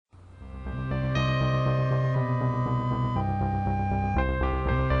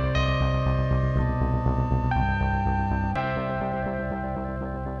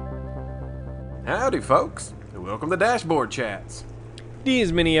Howdy, folks. Welcome to Dashboard Chats.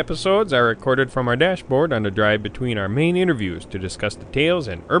 These mini episodes are recorded from our dashboard on the drive between our main interviews to discuss the tales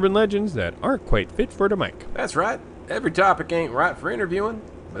and urban legends that aren't quite fit for the mic. That's right. Every topic ain't right for interviewing,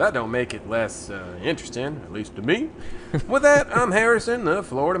 but that don't make it less interesting, at least to me. With that, I'm Harrison, the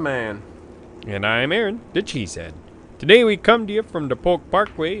Florida man. And I'm Aaron, the cheesehead. Today we come to you from the Polk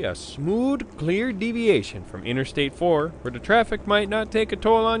Parkway, a smooth, clear deviation from Interstate 4, where the traffic might not take a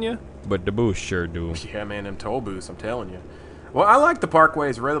toll on you, but the booths sure do. Yeah, man, them toll booths, I'm telling you. Well, I like the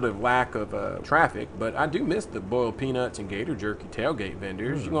Parkway's relative lack of traffic, but I do miss the boiled peanuts and gator jerky tailgate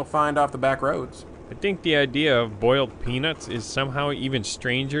vendors you're going to find off the back roads. I think the idea of boiled peanuts is somehow even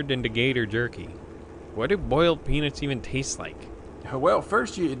stranger than the gator jerky. What do boiled peanuts even taste like? Well,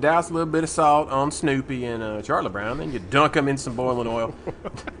 first you douse a little bit of salt on Snoopy and Charlie Brown, then you dunk them in some boiling oil.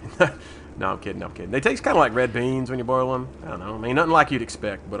 No, I'm kidding. They taste kind of like red beans when you boil them. I don't know. I mean, nothing like you'd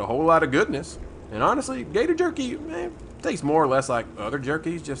expect, but a whole lot of goodness. And honestly, gator jerky tastes more or less like other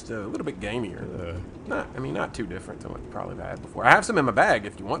jerkies, just a little bit gamier. Not too different than what you probably had before. I have some in my bag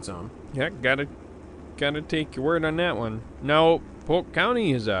if you want some. Yeah, gotta take your word on that one. Now, Polk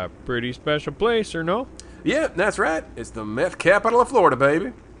County is a pretty special place, or no? Yeah, that's right. It's the meth capital of Florida,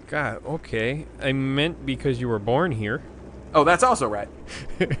 baby. God, okay. I meant because you were born here. Oh, that's also right.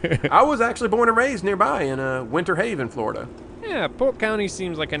 I was actually born and raised nearby in Winter Haven, Florida. Yeah, Polk County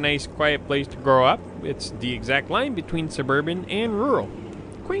seems like a nice, quiet place to grow up. It's the exact line between suburban and rural.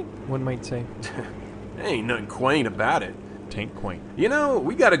 Quaint, one might say. Ain't nothing quaint about it. Tain't quaint. You know,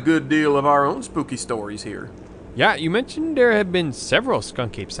 we got a good deal of our own spooky stories here. Yeah, you mentioned there have been several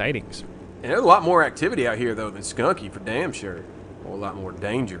Skunk Ape sightings. And there's a lot more activity out here, though, than Skunky, for damn sure. A whole lot more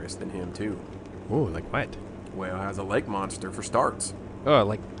dangerous than him, too. Oh, like what? Well, as a lake monster, for starts. Oh,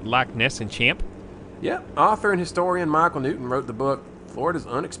 like Loch Ness and Champ? Yeah, author and historian Michael Newton wrote the book Florida's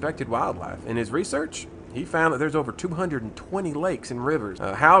Unexpected Wildlife. In his research, he found that there's over 220 lakes and rivers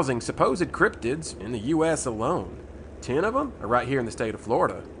housing supposed cryptids in the U.S. alone. 10 of them are right here in the state of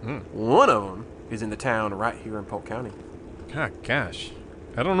Florida. One of them is in the town right here in Polk County. Gosh.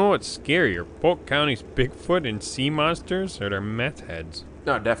 I don't know what's scarier, Polk County's Bigfoot and sea monsters or their meth heads.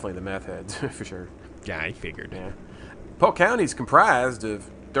 No, definitely the meth heads, for sure. Yeah, I figured. Yeah. Polk County's comprised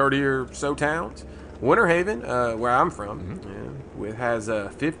of 30 or so towns. Winter Haven, where I'm from, has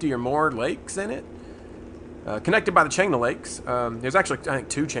 50 or more lakes in it. Connected by the chain of lakes. There's actually, I think,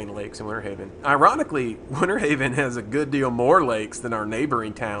 2 chain of lakes in Winter Haven. Ironically, Winter Haven has a good deal more lakes than our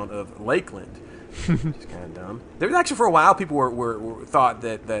neighboring town of Lakeland. Which is kind of dumb. There was actually, for a while, people were thought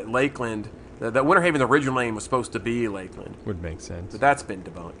that Lakeland, that Winter Haven's original name was supposed to be Lakeland. Would make sense. But that's been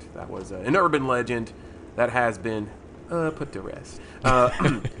debunked. That was an urban legend that has been put to rest.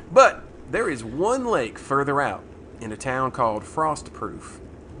 But there is one lake further out in a town called Frostproof,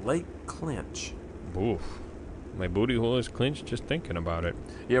 Lake Clinch. Oof. My booty hole is clenched just thinking about it.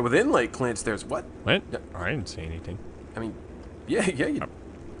 Yeah, within Lake Clinch, there's what? What? I didn't say anything. I mean, yeah.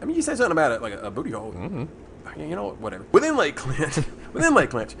 You said something about it, like a booty hole. Mm-hmm. You know what? Whatever. Within Lake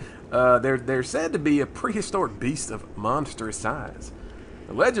Clinch, there's said to be a prehistoric beast of monstrous size.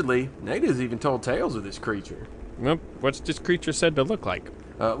 Allegedly, natives even told tales of this creature. Well, what's this creature said to look like?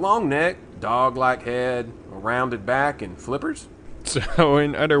 Long neck, dog-like head, a rounded back, and flippers. So,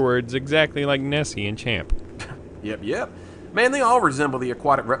 in other words, exactly like Nessie and Champ. Yep. Man, they all resemble the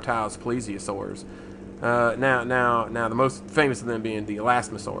aquatic reptiles plesiosaurs. Now, the most famous of them being the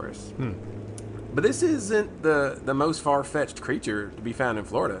Elasmosaurus. But this isn't the most far-fetched creature to be found in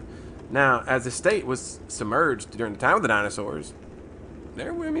Florida. Now, as the state was submerged during the time of the dinosaurs,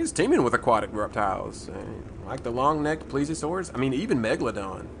 it's teeming with aquatic reptiles, like the long-necked plesiosaurs. I mean, even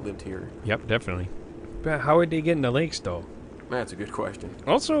Megalodon lived here. Yep, definitely. But how would they get in the lakes, though? That's a good question.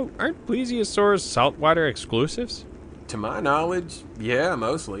 Also, aren't plesiosaurs saltwater exclusives? To my knowledge, yeah,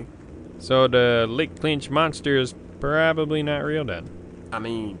 mostly. So the Lake Clinch monster is probably not real then. I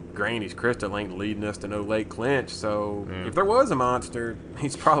mean, Granny's crystal ain't leading us to no Lake Clinch, so if there was a monster,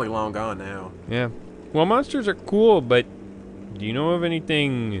 he's probably long gone now. Yeah. Well, monsters are cool, but do you know of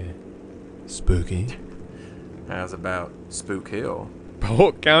anything spooky? How's about Spook Hill?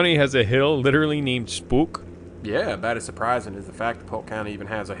 Polk County has a hill literally named Spook? Yeah, about as surprising as the fact that Polk County even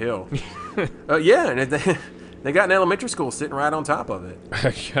has a hill. And they got an elementary school sitting right on top of it.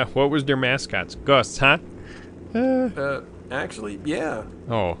 What was their mascots? Ghosts, huh? Actually, yeah.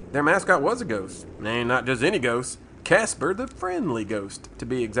 Oh. Their mascot was a ghost. And not just any ghost. Casper the Friendly Ghost, to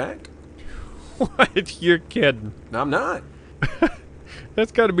be exact. What? You're kidding. I'm not.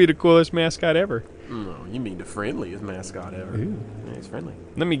 That's got to be the coolest mascot ever. No, you mean the friendliest mascot ever. Ooh. Yeah, he's friendly.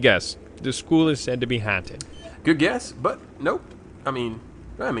 Let me guess. The school is said to be haunted. Good guess, but nope. I mean,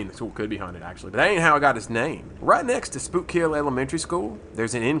 I mean, the school could be haunted, actually, but that ain't how it got its name. Right next to Spook Hill Elementary School,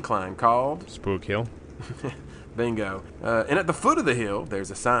 there's an incline called Spook Hill. Bingo. And at the foot of the hill,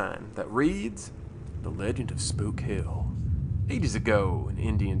 there's a sign that reads, The Legend of Spook Hill. Ages ago, an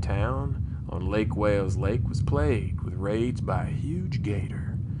Indian town on Lake Wales Lake was plagued with raids by a huge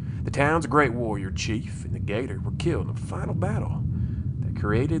gator. The town's great warrior chief and the gator were killed in a final battle that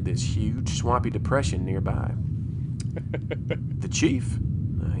created this huge swampy depression nearby. The chief,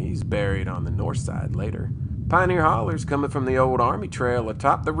 he's buried on the north side later. Pioneer haulers coming from the old army trail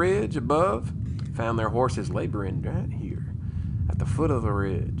atop the ridge above found their horses laboring right here at the foot of the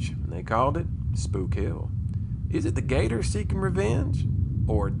ridge, and they called it Spook Hill. Is it the gator seeking revenge,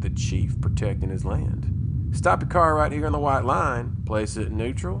 or the chief protecting his land? Stop your car right here on the white line, place it in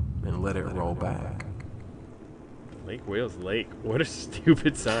neutral, and let it roll back. Lake Wales Lake. What a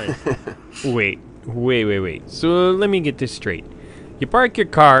stupid sign. Wait. So let me get this straight. You park your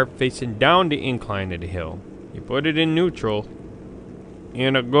car facing down the incline of the hill. You put it in neutral,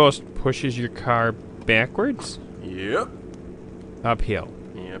 and a ghost pushes your car backwards? Yep. Uphill.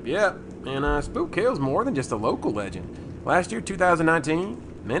 Yep. And Spook Hill's more than just a local legend. Last year, 2019,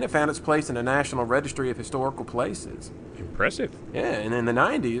 it found its place in the National Registry of Historical Places. Impressive. Yeah, and in the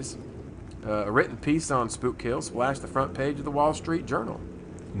 90s, a written piece on Spook Hill splashed the front page of the Wall Street Journal.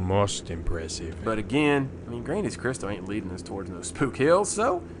 Most impressive. But again, I mean, Granny's Crystal ain't leading us towards no Spook Hill,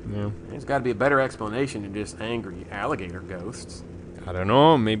 so there's got to be a better explanation than just angry alligator ghosts. I don't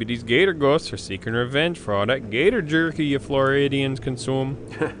know, maybe these gator ghosts are seeking revenge for all that gator jerky you Floridians consume.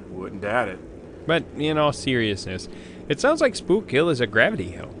 Wouldn't doubt it. But in all seriousness, it sounds like Spook Hill is a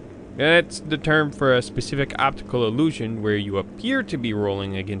gravity hill. That's the term for a specific optical illusion where you appear to be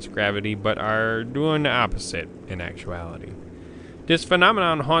rolling against gravity but are doing the opposite in actuality. This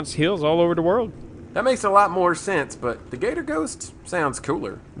phenomenon haunts hills all over the world. That makes a lot more sense, but the gator ghost sounds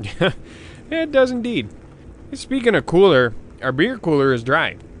cooler. It does indeed. Speaking of cooler, our beer cooler is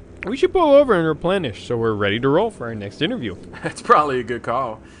dry. We should pull over and replenish so we're ready to roll for our next interview. That's probably a good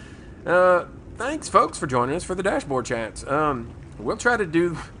call. Thanks, folks, for joining us for the Dashboard Chats. We'll try to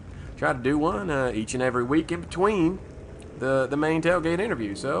do one each and every week in between the main tailgate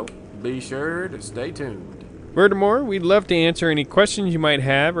interview, so be sure to stay tuned. Furthermore, we'd love to answer any questions you might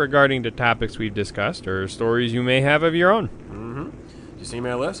have regarding the topics we've discussed or stories you may have of your own. Just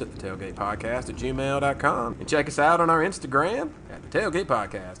email us at thetailgatepodcast@gmail.com and check us out on our Instagram at The Tailgate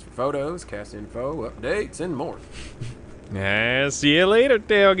Podcast for photos, cast info, updates, and more. See you later,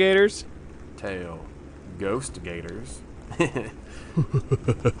 tailgaters. Tail. Ghost gators.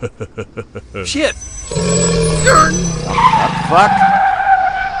 Shit! Fuck!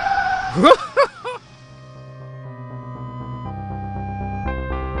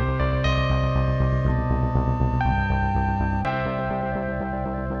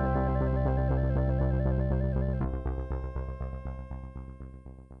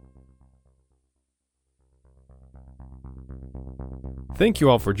 Thank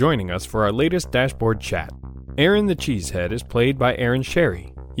you all for joining us for our latest Dashboard Chat. Aaron the Cheesehead is played by Aaron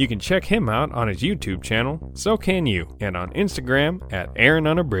Sherry. You can check him out on his YouTube channel, So Can You, and on Instagram at Aaron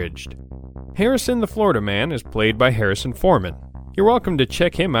Unabridged. Harrison the Florida Man is played by Harrison Foreman. You're welcome to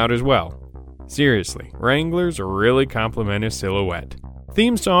check him out as well. Seriously, Wranglers really compliment his silhouette.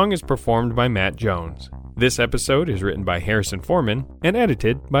 Theme song is performed by Matt Jones. This episode is written by Harrison Foreman and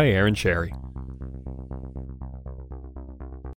edited by Aaron Sherry.